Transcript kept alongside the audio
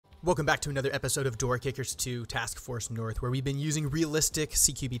Welcome back to another episode of Door Kickers 2 Task Force North, where we've been using realistic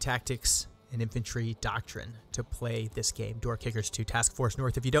CQB tactics and infantry doctrine to play this game, Door Kickers 2 Task Force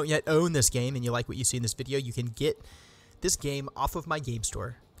North. If you don't yet own this game and you like what you see in this video, you can get this game off of my game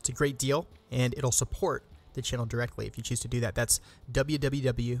store. It's a great deal, and it'll support the channel directly if you choose to do that. That's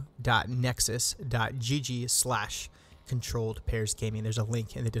www.nexus.gg/controlledpairsgaming. There's a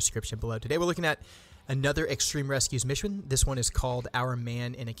link in the description below. Today we're looking at another Extreme Rescues mission. This one is called Our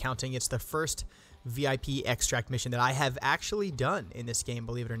Man in Accounting. It's the first VIP extract mission that I have actually done in this game,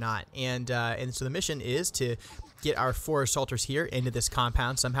 believe it or not. And so the mission is to get our 4 assaulters here into this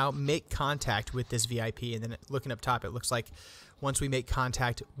compound, somehow make contact with this VIP, and then looking up top, it looks like once we make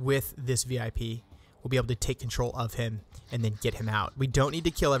contact with this VIP, we'll be able to take control of him and then get him out. We don't need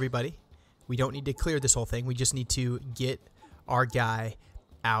to kill everybody. We don't need to clear this whole thing. We just need to get our guy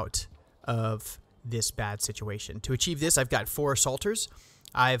out of this bad situation. To achieve this, I've got 4 assaulters.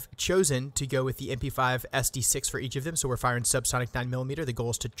 I've chosen to go with the MP5 SD6 for each of them, so we're firing subsonic 9mm. The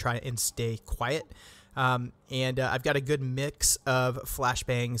goal is to try and stay quiet. I've got a good mix of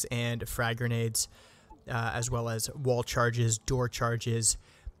flashbangs and frag grenades, as well as wall charges, door charges,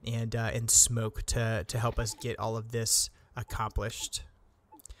 and smoke to help us get all of this accomplished.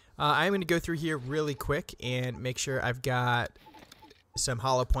 I'm going to go through here really quick and make sure I've got some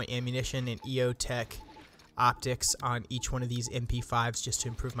hollow point ammunition and EOTech optics on each one of these MP5s just to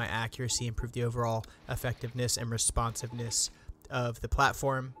improve my accuracy, improve the overall effectiveness and responsiveness of the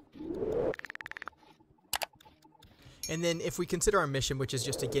platform. And then if we consider our mission, which is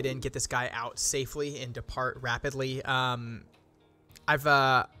just to get in, get this guy out safely and depart rapidly, I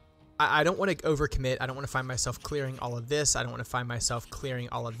don't want to overcommit. I don't want to find myself clearing all of this. I don't want to find myself clearing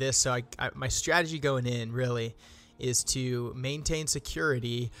all of this. So my strategy going in really is to maintain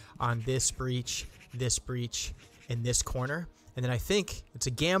security on this breach, and this corner. And then I think it's a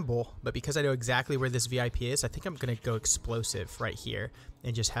gamble, but because I know exactly where this VIP is, I think I'm going to go explosive right here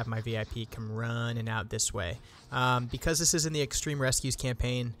and just have my VIP come running out this way. Because this is in the Extreme Rescues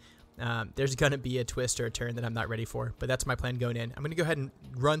campaign, there's going to be a twist or a turn that I'm not ready for, but that's my plan going in. I'm going to go ahead and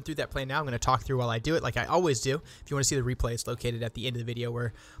run through that plan now. I'm going to talk through while I do it like I always do. If you want to see the replay, it's located at the end of the video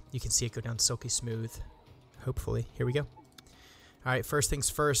where you can see it go down silky smooth. Hopefully. Here we go. All right, first things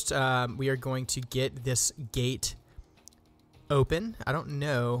first, we are going to get this gate open. I don't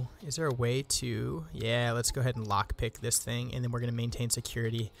know. Is there a way to... Yeah, let's go ahead and lockpick this thing, and then we're going to maintain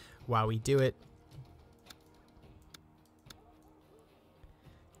security while we do it.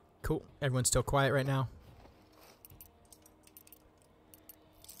 Cool. Everyone's still quiet right now.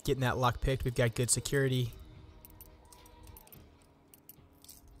 Getting that lock picked. We've got good security.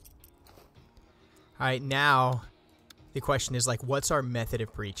 All right, now the question is, like, what's our method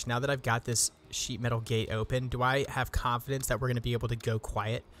of breach? Now that I've got this sheet metal gate open, do I have confidence that we're going to be able to go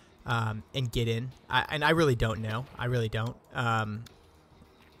quiet and get in? And I really don't know. I really don't. I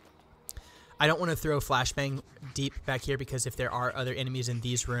don't want to throw flashbang deep back here because if there are other enemies in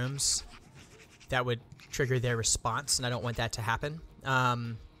these rooms, that would trigger their response, and I don't want that to happen.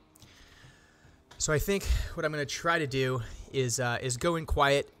 So I think what I'm going to try to do is go in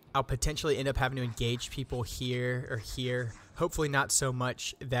quiet. I'll potentially end up having to engage people here or here. Hopefully not so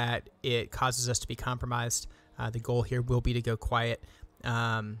much that it causes us to be compromised. The goal here will be to go quiet.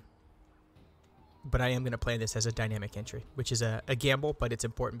 But I am going to play this as a dynamic entry, which is a gamble, but it's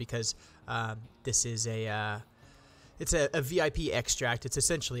important because this is it's a VIP extract. It's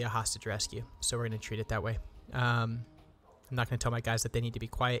essentially a hostage rescue, so we're going to treat it that way. I'm not going to tell my guys that they need to be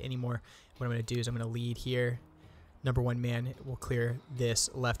quiet anymore. What I'm going to do is I'm going to lead here. Number 1 man will clear this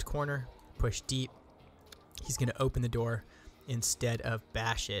left corner, push deep. He's going to open the door instead of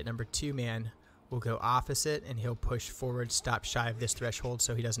bash it. Number 2 man will go opposite, and he'll push forward, stop shy of this threshold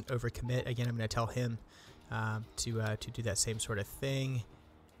so he doesn't overcommit. Again, I'm going to tell him to do that same sort of thing.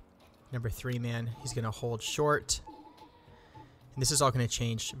 Number 3 man, he's going to hold short. And this is all going to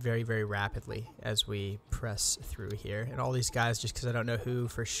change very, very rapidly as we press through here. And all these guys, just because I don't know who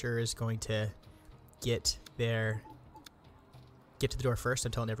for sure is going to get to the door first,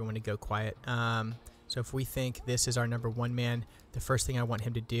 I'm telling everyone to go quiet. So if we think this is our number 1 man, the first thing I want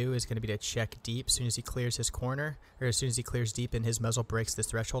him to do is going to be to check deep. As soon as he clears his corner, or as soon as he clears deep and his muzzle breaks this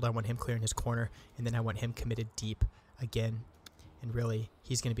threshold, I want him clearing his corner, and then I want him committed deep again. And really,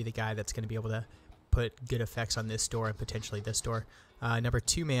 he's going to be the guy that's going to be able to put good effects on this door and potentially this door. Number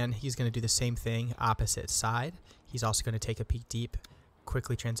 2 man, he's going to do the same thing, opposite side. He's also going to take a peek deep,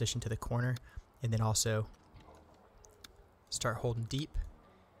 quickly transition to the corner, and then also start holding deep.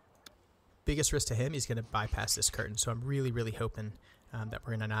 Biggest risk to him, he's going to bypass this curtain. So I'm really, really hoping that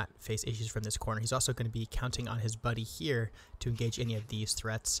we're going to not face issues from this corner. He's also going to be counting on his buddy here to engage any of these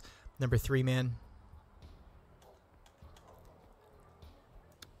threats. Number 3 man.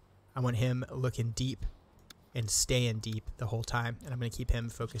 I want him looking deep and staying deep the whole time. And I'm going to keep him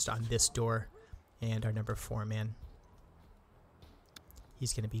focused on this door and our number 4 man.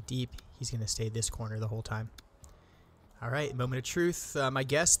 He's going to be deep. He's going to stay this corner the whole time. All right, moment of truth. I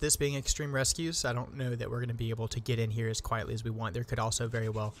guess this being extreme rescues, I don't know that we're going to be able to get in here as quietly as we want. There could also very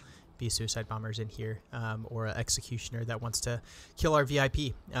well be suicide bombers in here, or an executioner that wants to kill our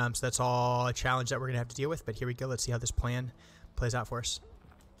VIP. So that's all a challenge that we're going to have to deal with. But here we go. Let's see how this plan plays out for us.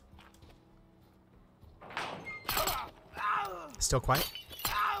 Still quiet.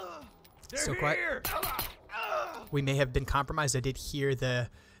 Still quiet. We may have been compromised. I did hear the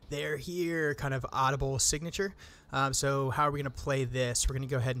 "they're here" kind of audible signature. So how are we going to play this? We're going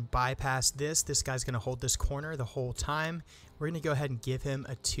to go ahead and bypass this. This guy's going to hold this corner the whole time. We're going to go ahead and give him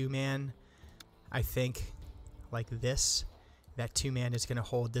a 2-man, I think, like this. That 2-man is going to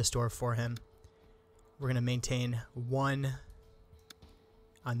hold this door for him. We're going to maintain 1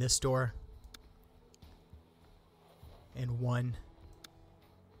 on this door and 1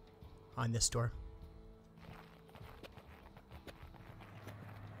 on this door.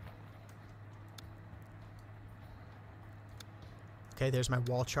 Okay, there's my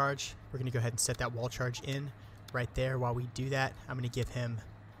wall charge. We're going to go ahead and set that wall charge in right there. While we do that, I'm going to give him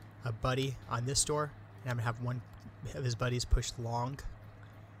a buddy on this door, and I'm going to have one of his buddies pushed long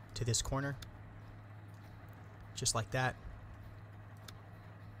to this corner, just like that.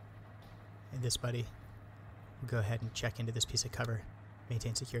 And this buddy will go ahead and check into this piece of cover,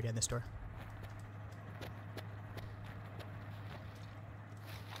 maintain security on this door.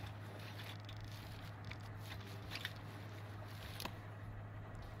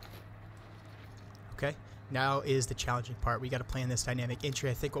 Okay, now is the challenging part. We got to plan this dynamic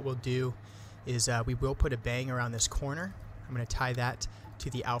entry. I think what we'll do is we will put a bang around this corner. I'm going to tie that to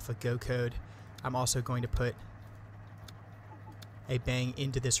the alpha go code. I'm also going to put a bang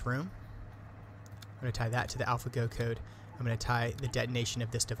into this room. I'm going to tie that to the alpha go code. I'm going to tie the detonation of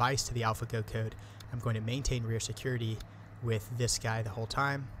this device to the alpha go code. I'm going to maintain rear security with this guy the whole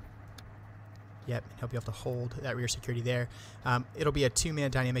time. Yep, and he'll be able to hold that rear security there. It'll be a 2-man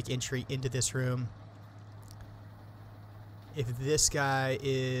dynamic entry into this room. If this guy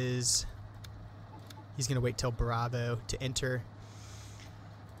is... he's going to wait till Bravo to enter.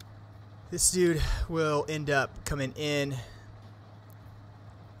 This dude will end up coming in.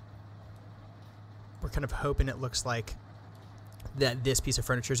 We're kind of hoping it looks like that this piece of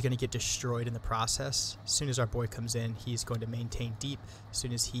furniture is going to get destroyed in the process. As soon as our boy comes in, he's going to maintain deep. As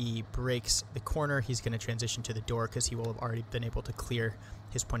soon as he breaks the corner, he's going to transition to the door because he will have already been able to clear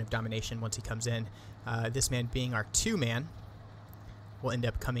his point of domination once he comes in. This man being our 2-man will end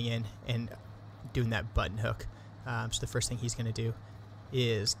up coming in and doing that button hook. So the first thing he's going to do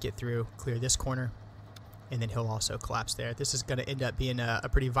is get through, clear this corner, and then he'll also collapse there. This is going to end up being a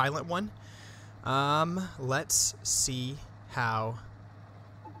pretty violent one. Let's see how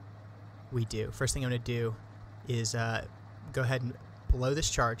we do. First thing I'm going to do is go ahead and blow this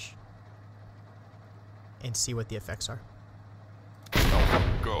charge and see what the effects are.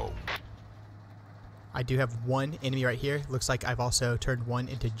 Go. I do have 1 enemy right here. Looks like I've also turned 1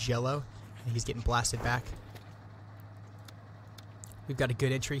 into jello, and he's getting blasted back. We've got a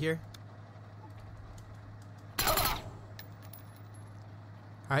good entry here.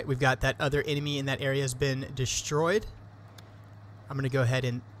 Alright, we've got that other enemy in that area has been destroyed. I'm going to go ahead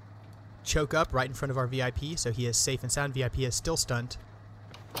and choke up right in front of our VIP, so he is safe and sound. VIP is still stunned.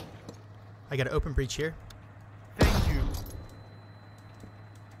 I got an open breach here. Thank you.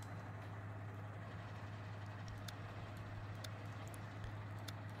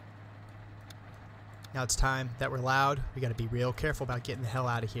 Now it's time that we're loud. We got to be real careful about getting the hell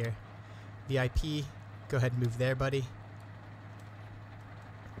out of here. VIP, go ahead and move there, buddy.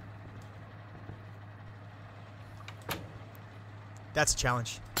 That's a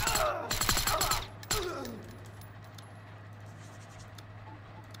challenge.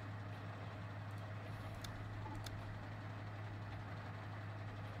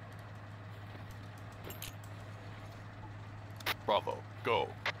 Bravo, go.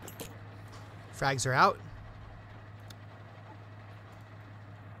 Frags are out.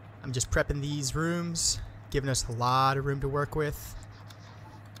 I'm just prepping these rooms, giving us a lot of room to work with.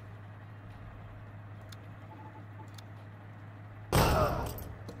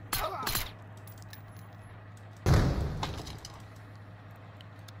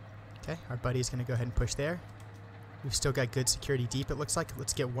 Okay, our buddy's going to go ahead and push there. We've still got good security deep, it looks like.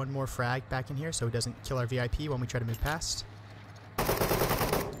 Let's get one more frag back in here so it doesn't kill our VIP when we try to move past.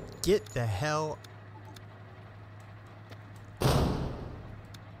 Get the hell...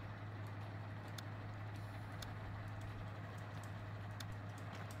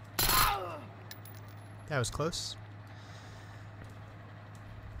 That was close.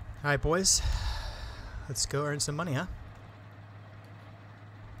 Alright, boys. Let's go earn some money, huh?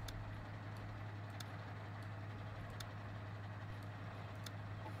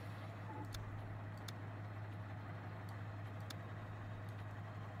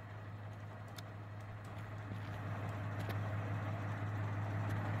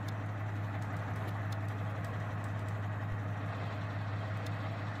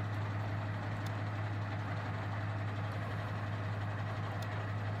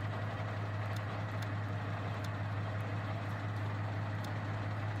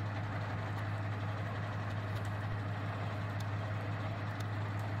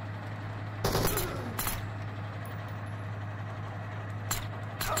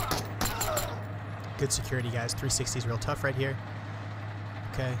 Good security, guys. 360 is real tough right here.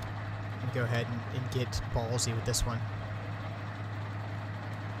 Okay. I'm going to go ahead and get ballsy with this one.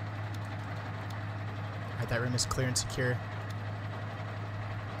 Alright, that room is clear and secure.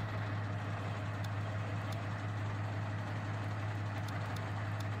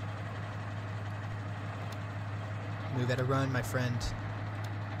 Move at a run, my friend.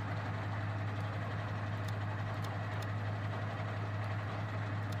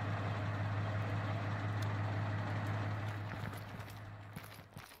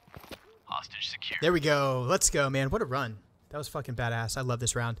 There we go. Let's go, man. What a run. That was fucking badass. I love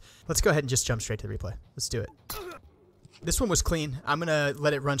this round. Let's go ahead and just jump straight to the replay. Let's do it. This one was clean. I'm going to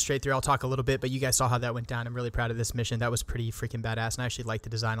let it run straight through. I'll talk a little bit, but you guys saw how that went down. I'm really proud of this mission. That was pretty freaking badass, and I actually like the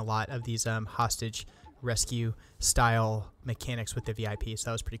design a lot of these hostage rescue style mechanics with the VIP, so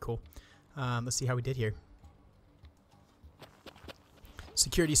that was pretty cool. Let's see how we did here.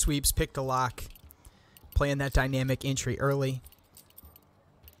 Security sweeps, pick the lock, playing that dynamic entry early.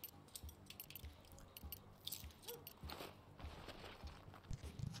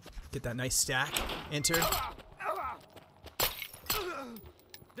 Get that nice stack. Enter.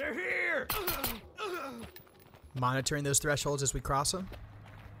 They're here! Monitoring those thresholds as we cross them.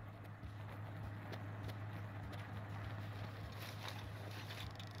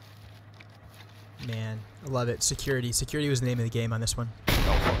 Man, I love it. Security. Security was the name of the game on this one.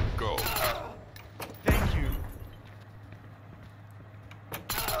 Alpha, go. Thank you.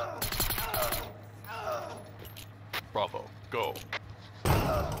 Bravo, go.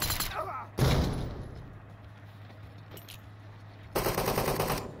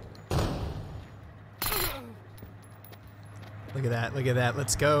 Look at that. Look at that.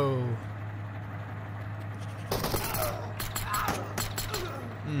 Let's go.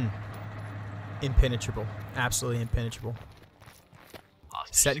 Impenetrable. Absolutely impenetrable.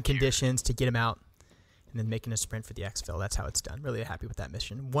 Setting conditions to get him out and then making a sprint for the exfil. That's how it's done. Really happy with that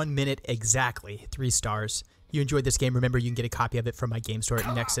mission. 1 minute exactly. 3 stars. You enjoyed this game. Remember, you can get a copy of it from my game store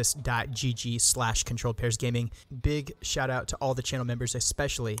at nexus.gg/controlledpairsgaming. Big shout out to all the channel members,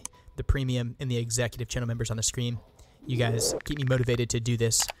 especially the premium and the executive channel members on the screen. You guys keep me motivated to do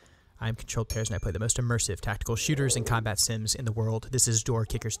this. I'm Controlled Pairs, and I play the most immersive tactical shooters and combat sims in the world. This is Door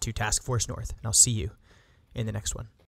Kickers 2 Task Force North, and I'll see you in the next one.